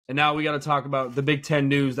And now we got to talk about the Big Ten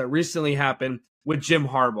news that recently happened with Jim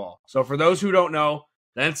Harbaugh. So for those who don't know,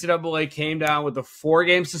 the NCAA came down with a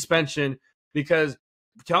 4-game suspension because,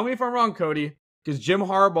 tell me if I'm wrong, Cody, because Jim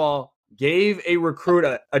Harbaugh gave a recruit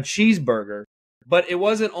a cheeseburger, but it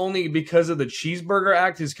wasn't only because of the cheeseburger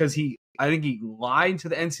act, it's because I think he lied to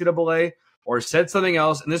the NCAA or said something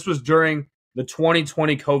else. And this was during the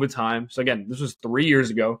 2020 COVID time. So again, this was 3 years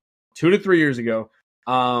ago, 2 to 3 years ago.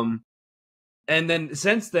 And then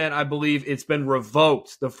since then, I believe it's been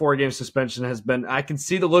revoked. The 4-game suspension has been. I can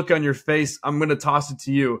see the look on your face. I'm going to toss it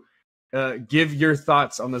to you. Give your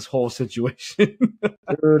thoughts on this whole situation.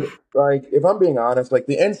 Dude, like, if I'm being honest, like,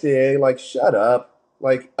 the NCAA, like, shut up.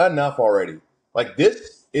 Like, enough already. Like,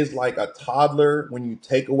 this is like a toddler when you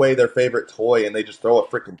take away their favorite toy and they just throw a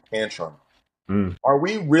freaking tantrum. Are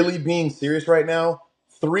we really being serious right now?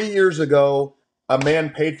 3 years ago, a man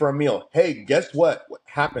paid for a meal. Hey, guess what? What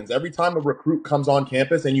happens every time a recruit comes on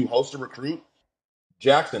campus and you host a recruit?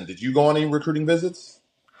 Jackson, did you go on any recruiting visits?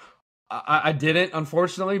 I didn't,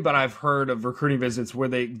 unfortunately, but I've heard of recruiting visits where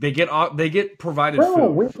they get provided Bro,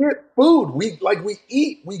 food. we get food. We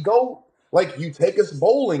eat. We go, like, you take us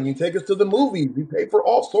bowling, you take us to the movies, you pay for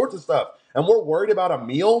all sorts of stuff. And we're worried about a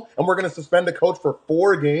meal and we're going to suspend a coach for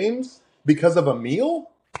 4 games because of a meal?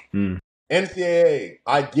 NCAA,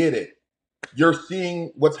 I get it. You're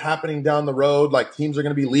seeing what's happening down the road. Like, teams are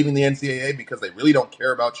going to be leaving the NCAA because they really don't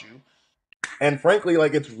care about you. And frankly,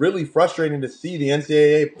 like, it's really frustrating to see the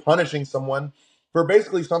NCAA punishing someone for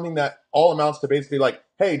basically something that all amounts to basically like,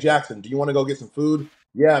 hey, Jackson, do you want to go get some food?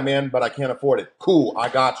 Yeah, man, but I can't afford it. Cool, I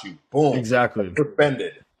got you. Boom. Exactly.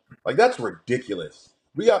 Suspended. Like, that's ridiculous.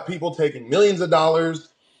 We got people taking millions of dollars,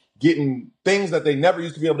 getting things that they never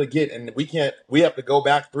used to be able to get, and we have to go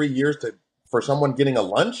back 3 years for someone getting a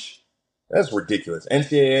lunch? That's ridiculous.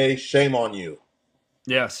 NCAA, shame on you.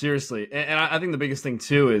 Yeah, seriously. And I think the biggest thing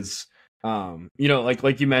too is,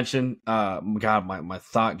 like you mentioned, God, my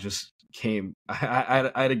thought just came. I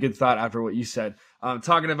had a good thought after what you said.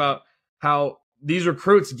 Talking about how these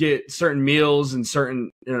recruits get certain meals and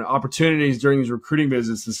certain opportunities during these recruiting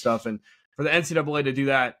visits and stuff. And for the NCAA to do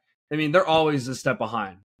that, I mean, they're always a step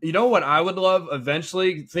behind. You know what I would love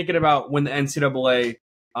eventually, thinking about when the NCAA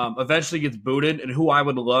eventually gets booted and who I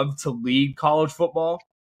would love to lead college football?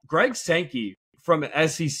 Greg Sankey from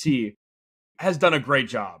SEC has done a great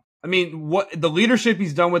job. I mean, what the leadership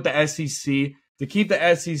he's done with the SEC to keep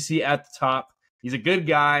the SEC at the top. He's a good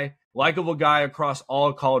guy, likable guy across all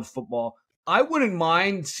of college football. I wouldn't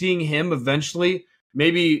mind seeing him eventually.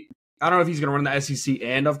 Maybe, I don't know if he's going to run the SEC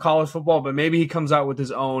and of college football, but maybe he comes out with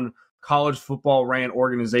his own college football ran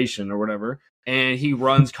organization or whatever, and he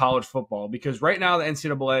runs college football. Because right now, the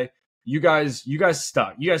NCAA, you guys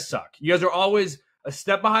suck. You guys are always a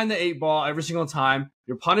step behind the 8 ball every single time.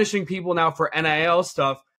 You're punishing people now for NIL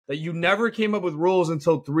stuff that you never came up with rules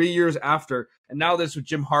until 3 years after. And now this with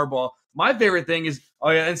Jim Harbaugh. My favorite thing is, oh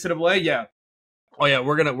yeah, NCAA, yeah. Oh yeah,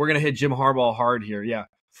 we're gonna hit Jim Harbaugh hard here. Yeah.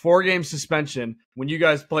 4-game suspension when you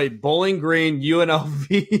guys play Bowling Green, UNLV.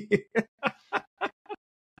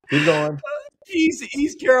 Keep going.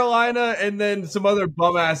 East Carolina, and then some other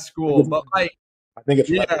bum ass school. But like, I think it's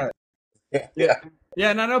yeah.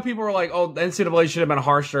 And I know people were like, "Oh, the NCAA should have been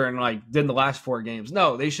harsher and like did the last 4 games."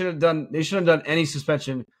 No, they shouldn't have done any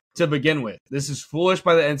suspension to begin with. This is foolish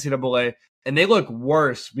by the NCAA, and they look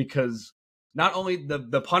worse because not only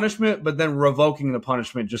the punishment, but then revoking the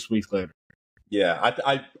punishment just weeks later. Yeah,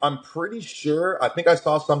 I'm pretty sure. I think I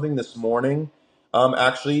saw something this morning.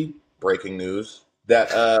 Actually, breaking news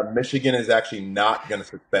that Michigan is actually not going to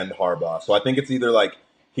suspend Harbaugh. So I think it's either like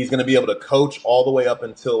he's going to be able to coach all the way up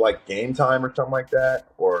until like game time or something like that,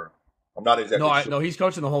 or I'm not exactly sure. No, he's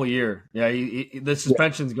coaching the whole year. Yeah, the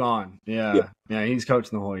suspension's gone. Yeah, he's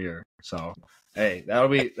coaching the whole year. So hey, that'll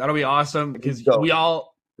be awesome because we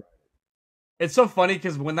all. It's so funny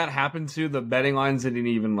because when that happened too, the betting lines didn't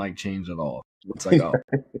even like change at all. It's like, oh,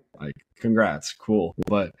 like congrats, cool.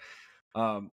 But